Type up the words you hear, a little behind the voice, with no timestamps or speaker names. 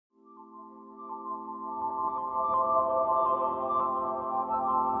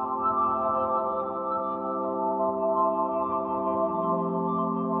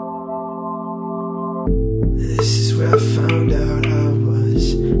This is where I found out I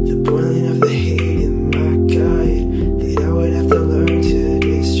was the boiling of the hate in my gut that I would have to learn to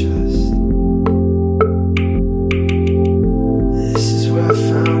distrust. This is where I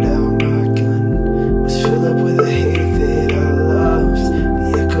found out my gun was filled up with the hate that I loved,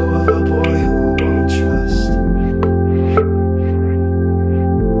 the echo of a boy who won't trust.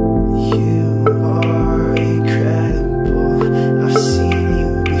 You are incredible, I've seen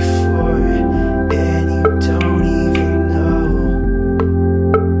you before, and you don't even know.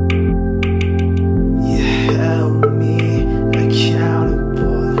 You held me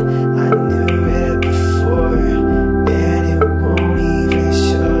accountable, I knew it before, and it won't even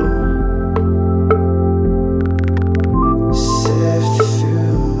show. Sift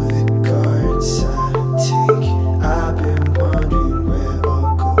through the guards I take, I've been wondering where I'll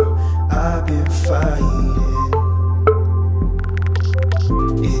go, I've been fighting.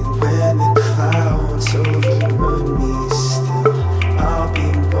 And when the clouds overrun me still, I'll be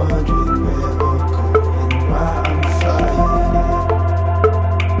wondering where I'll go and why I'm fighting.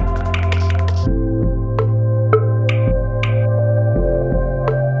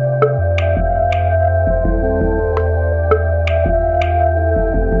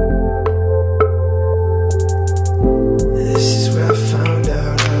 This is where I found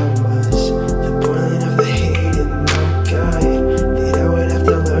out I was the boiling of the hate in my gut that I would have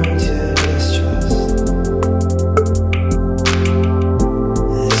to learn to distrust.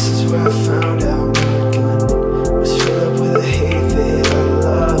 This is where I found out my gun was filled up with the hate that I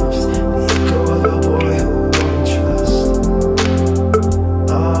loved, the echo of a boy who won't trust.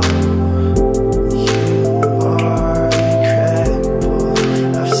 Oh, you are incredible,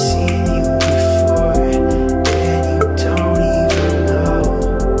 I've seen you before, and you don't even know.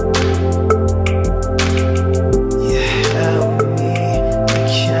 You held me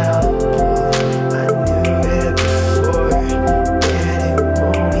accountable, I knew it before, and it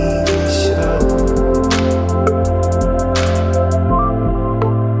won't even show.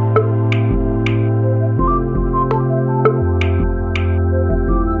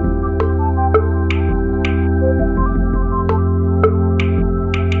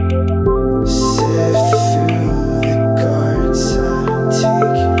 Sift through the guards I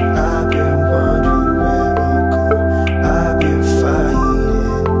take, I've been wondering where I'll go, I've been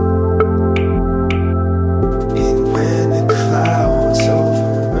fighting. And when the clouds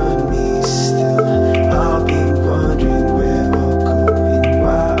overrun me still, I'll be wondering where I'll go and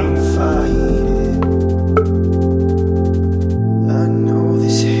why I'm fighting. I know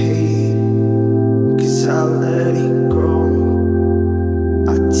this hate, 'cause I let it grow.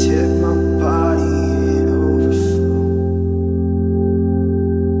 I tip my body in overflow.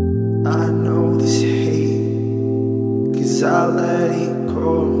 I know this hate, 'cause I let it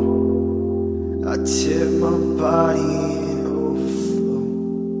grow. I tip my body in